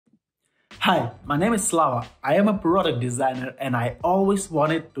Hi, my name is Slava. I am a product designer and I always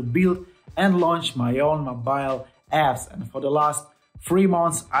wanted to build and launch my own mobile apps. And for the last 3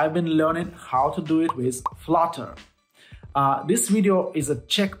 months, I've been learning how to do it with Flutter. This video is a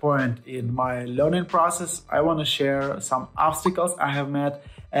checkpoint in my learning process. I want to share some obstacles I have met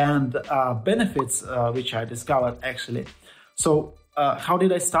and benefits which I discovered actually. So how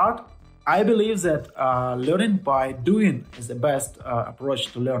did I start? I believe that learning by doing is the best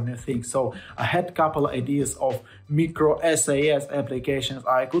approach to learn new things. So I had a couple of ideas of micro SAS applications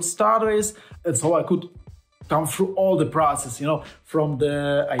I could start with, and so I could come through all the process, from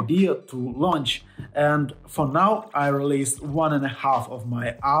the idea to launch. And for now, I released 1.5 of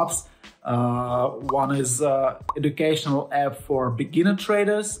my apps. One is educational app for beginner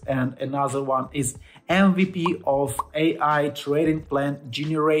traders, and another one is MVP of AI trading plan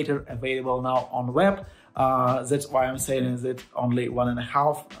generator available now on web. That's why I'm saying that only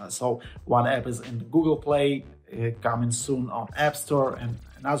 1.5. So one app is in Google Play, coming soon on App Store, and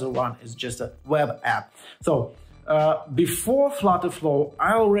another one is just a web app. So before FlutterFlow,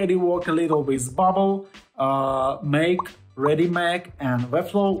 I already work a little with Bubble, Make, ReadyMake, and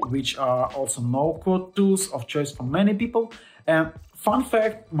Webflow, which are also no-code tools of choice for many people. And fun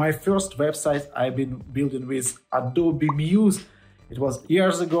fact, my first website I've been building with Adobe Muse. It was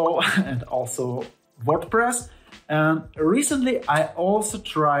years ago, and also WordPress. And recently I also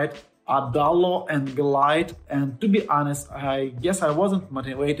tried Adalo and Glide, and to be honest, I guess I wasn't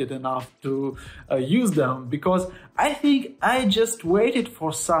motivated enough to use them, because I think I just waited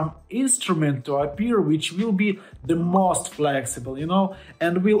for some instrument to appear which will be the most flexible,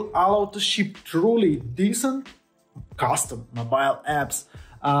 and will allow to ship truly decent custom mobile apps.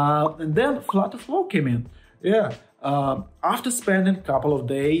 And then FlutterFlow came in. After spending a couple of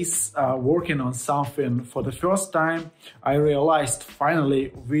days working on something for the first time, I realized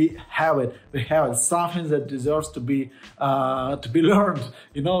finally we have it. We have it. Something that deserves to be learned.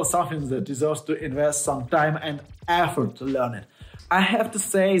 Something that deserves to invest some time and effort to learn it. I have to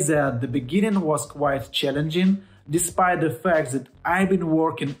say that the beginning was quite challenging, despite the fact that I've been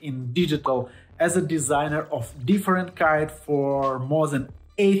working in digital as a designer of different kind for more than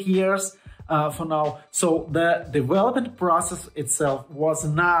 8 years. For now. So the development process itself was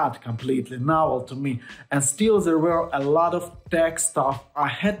not completely novel to me, and still there were a lot of tech stuff I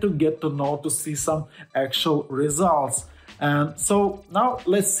had to get to know to see some actual results. And so now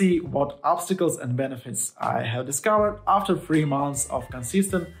let's see what obstacles and benefits I have discovered after 3 months of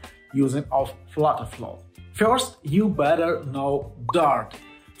consistent using of FlutterFlow. First, you better know Dart.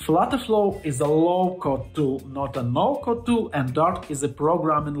 FlutterFlow is a low-code tool, not a no-code tool, and Dart is a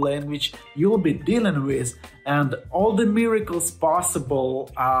programming language you'll be dealing with, and all the miracles possible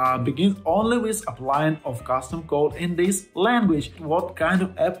begin only with applying of custom code in this language. What kind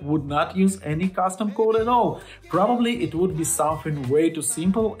of app would not use any custom code at all? Probably it would be something way too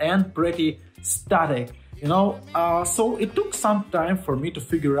simple and pretty static. So it took some time for me to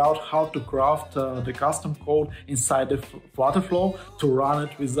figure out how to craft the custom code inside the FlutterFlow to run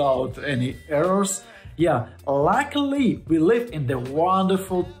it without any errors. Luckily we live in the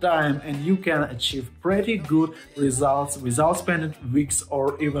wonderful time, and you can achieve pretty good results without spending weeks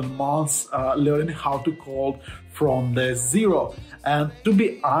or even months learning how to code from the zero. And to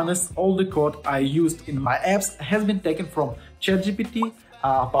be honest, all the code I used in my apps has been taken from ChatGPT,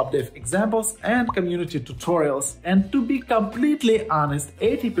 PubDev examples, and community tutorials. And to be completely honest,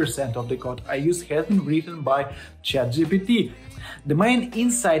 80% of the code I use has been written by ChatGPT. The main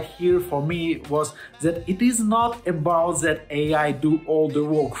insight here for me was that it is not about that AI do all the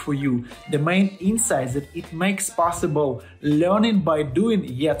work for you. The main insight is that it makes possible learning by doing,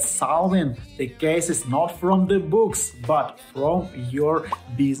 yet solving the cases not from the books, but from your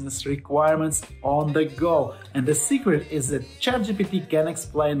business requirements on the go. And the secret is that ChatGPT can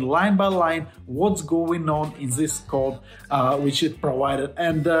explain line by line what's going on in this code which it provided.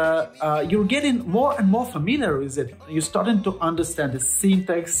 And you're getting more and more familiar with it. You're starting to understand the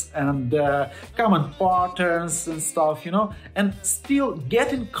syntax and common patterns and stuff, and still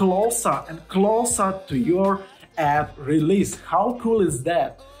getting closer and closer to your app release. How cool is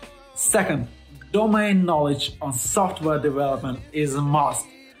that? Second, domain knowledge on software development is a must.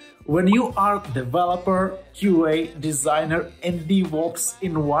 When you are developer, QA, designer, and DevOps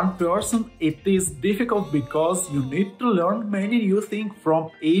in one person, it is difficult because you need to learn many new things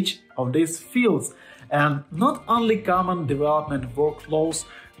from each of these fields. And not only common development workflows,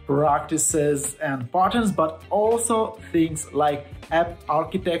 practices, and patterns, but also things like app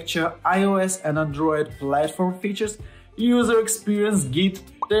architecture, iOS and Android platform features, user experience, Git,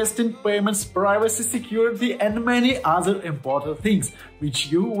 testing, payments, privacy, security, and many other important things,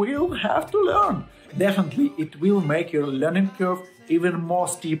 which you will have to learn. Definitely, it will make your learning curve even more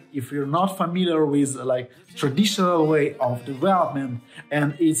steep if you're not familiar with traditional way of development and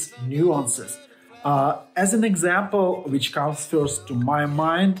its nuances. As an example, which comes first to my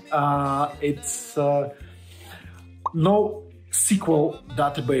mind, it's NoSQL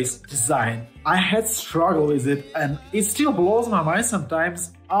database design. I had struggled with it, and it still blows my mind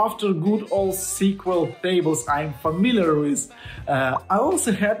sometimes. After good old SQL tables I'm familiar with, I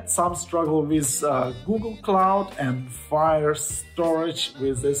also had some struggle with Google Cloud and file storage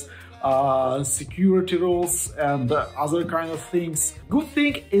with this security rules and other kind of things. Good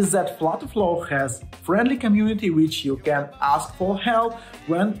thing is that FlutterFlow has friendly community which you can ask for help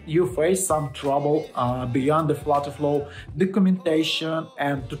when you face some trouble beyond the FlutterFlow documentation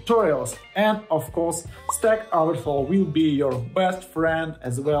and tutorials. And of course, Stack Overflow will be your best friend,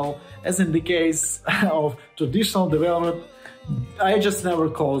 as well as in the case of traditional development. I just never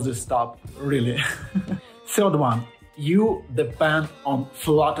call this stuff, really. Third one. You depend on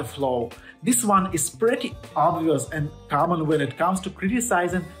FlutterFlow. This one is pretty obvious and common when it comes to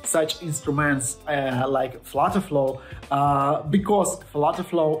criticizing such instruments like FlutterFlow, because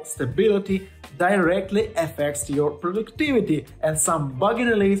FlutterFlow stability directly affects your productivity, and some buggy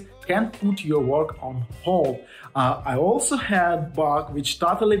release can put your work on hold. I also had bug which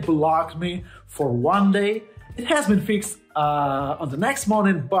totally blocked me for one day. It has been fixed on the next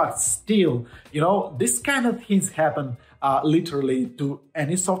morning, but still, this kind of things happen literally to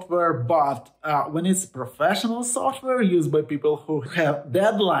any software, but when it's professional software used by people who have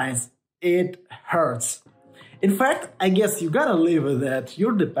deadlines, it hurts. In fact, I guess you gotta live with that.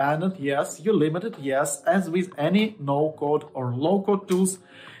 You're dependent, yes, you're limited, yes, as with any no-code or low-code tools.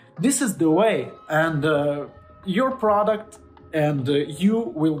 This is the way, and your product and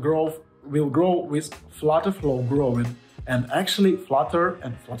you will grow with FlutterFlow growing. And actually, Flutter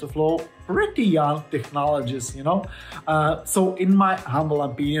and FlutterFlow, pretty young technologies, So in my humble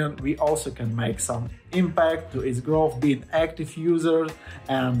opinion, we also can make some impact to its growth, being active users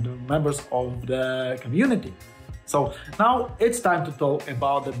and members of the community. So now it's time to talk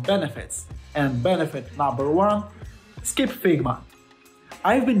about the benefits. And benefit number one, skip Figma.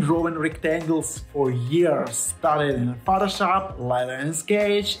 I've been drawing rectangles for years, started in Photoshop, later in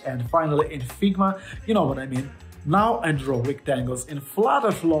Sketch, and finally in Figma, you know what I mean. Now I draw rectangles in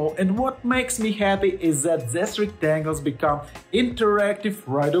FlutterFlow, and what makes me happy is that these rectangles become interactive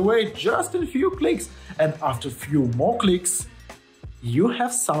right away, just in a few clicks. And after a few more clicks, you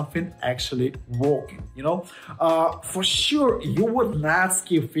have something actually working, For sure, you would not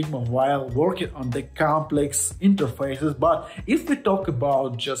skip Figma while working on the complex interfaces, but if we talk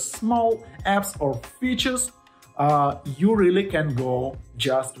about just small apps or features, you really can go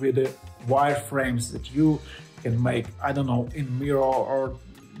just with the wireframes that you can make, I don't know, in Miro or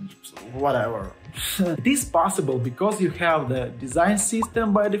whatever. It is possible because you have the design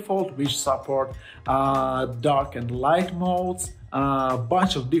system by default, which support dark and light modes, a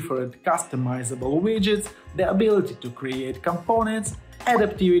bunch of different customizable widgets, the ability to create components,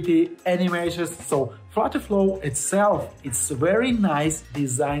 adaptivity, animations. So FlutterFlow itself, it's a very nice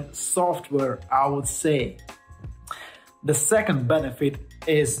design software, I would say. The second benefit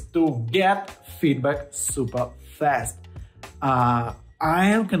is to get feedback super fast. I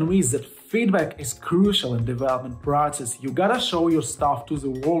am convinced that feedback is crucial in development process. You gotta show your stuff to the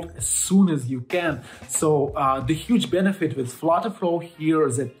world as soon as you can. So the huge benefit with FlutterFlow here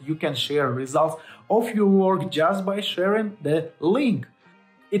is that you can share results of your work just by sharing the link.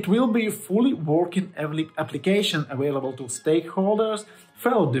 It will be a fully working application available to stakeholders,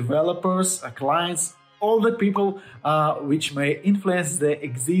 fellow developers, clients, all the people which may influence the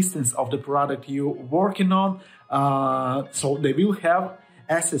existence of the product you're working on. So they will have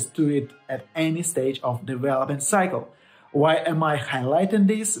access to it at any stage of development cycle. Why am I highlighting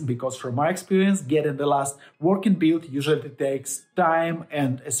this? Because from my experience, getting the last working build usually takes time,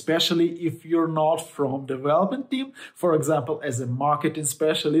 and especially if you're not from development team. For example, as a marketing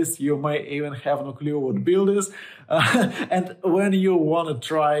specialist, you may even have no clue what build is. And when you want to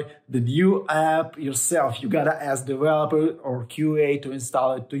try the new app yourself, you gotta ask developer or QA to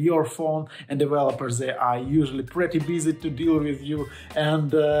install it to your phone, and developers, they are usually pretty busy to deal with you,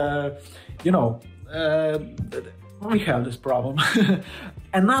 and we have this problem.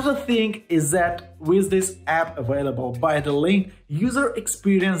 Another thing is that with this app available by the link, user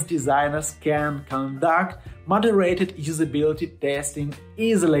experience designers can conduct moderated usability testing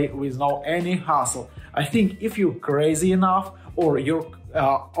easily with no any hassle. I think if you're crazy enough or you're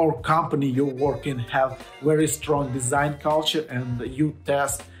or company you work in have very strong design culture and you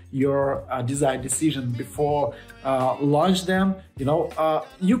test your design decision before launch them,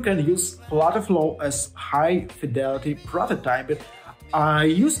 you can use FlutterFlow as high fidelity prototyping. I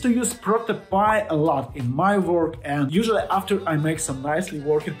used to use Prototype a lot in my work, and usually after I make some nicely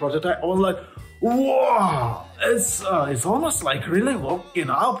working prototype, I was like, wow, it's almost like really working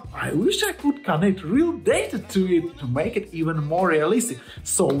up. I wish I could connect real data to it to make it even more realistic.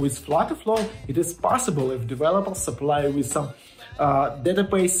 So with FlutterFlow, it is possible if developers supply with some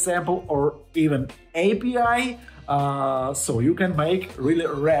database sample or even API, so you can make really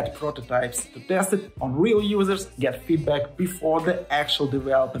rad prototypes to test it on real users, get feedback before the actual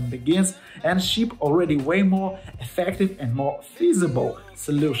development begins, and ship already way more effective and more feasible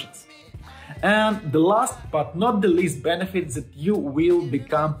solutions. And the last but not the least benefit is that you will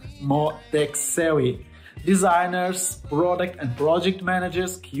become more tech savvy. Designers, product and project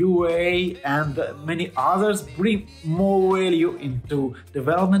managers, QA, and many others bring more value into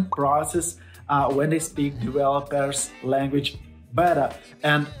development process when they speak developers' language better.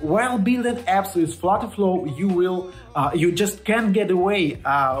 And while building apps with FlutterFlow, you just can't get away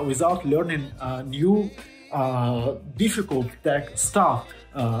without learning new difficult tech stuff.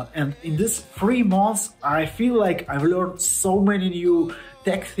 And in these 3 months, I feel like I've learned so many new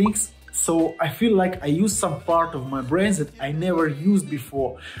tech things. So I feel like I use some part of my brain that I never used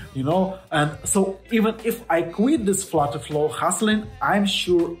before, and so even if I quit this FlutterFlow hustling, I'm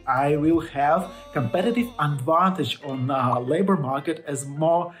sure I will have competitive advantage on labor market as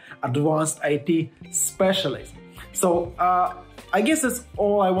more advanced IT specialist. So I guess that's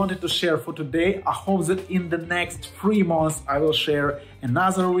all I wanted to share for today. I hope that in the next 3 months I will share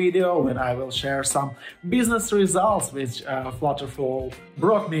another video when I will share some business results which FlutterFlow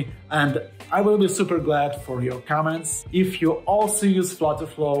brought me, and I will be super glad for your comments. If you also use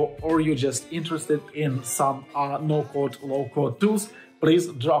FlutterFlow or you're just interested in some no-code, low-code tools, please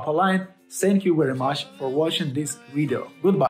drop a line. Thank you very much for watching this video. Goodbye.